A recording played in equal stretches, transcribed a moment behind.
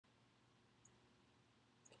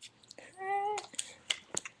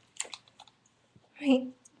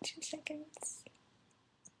Wait, 2 seconds.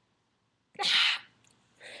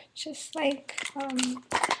 Just like, oh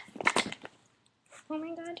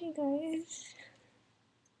my god, you guys.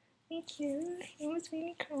 Thank you. You almost made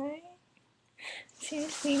me cry.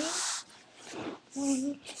 Seriously.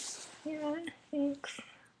 Yeah, thanks.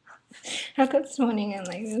 I woke up this morning and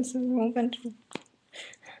like there's a whole bunch of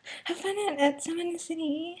have fun at Summon in the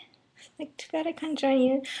City. Like too bad I can't join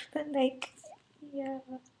you, but like yeah.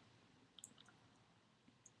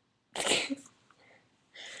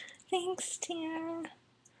 Thanks, Tia.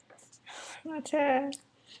 Mata,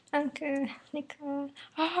 Anka, Nika.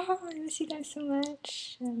 Oh, I miss you guys so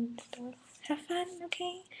much and stuff. Have fun,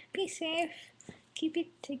 okay? Be safe.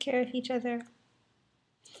 Take care of each other.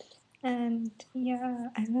 And yeah,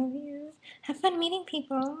 I love you. Have fun meeting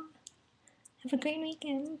people. Have a great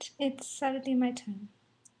weekend. It's Saturday my time.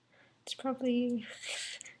 It's probably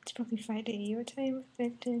Friday your time,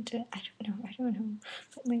 but I don't know.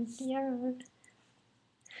 But like yeah,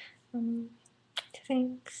 um,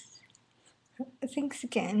 thanks, thanks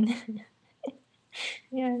again.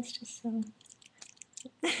 Yeah, it's just I'm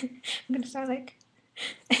gonna start like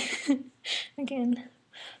again.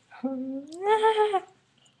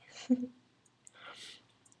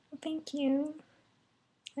 Thank you.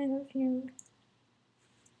 I love you.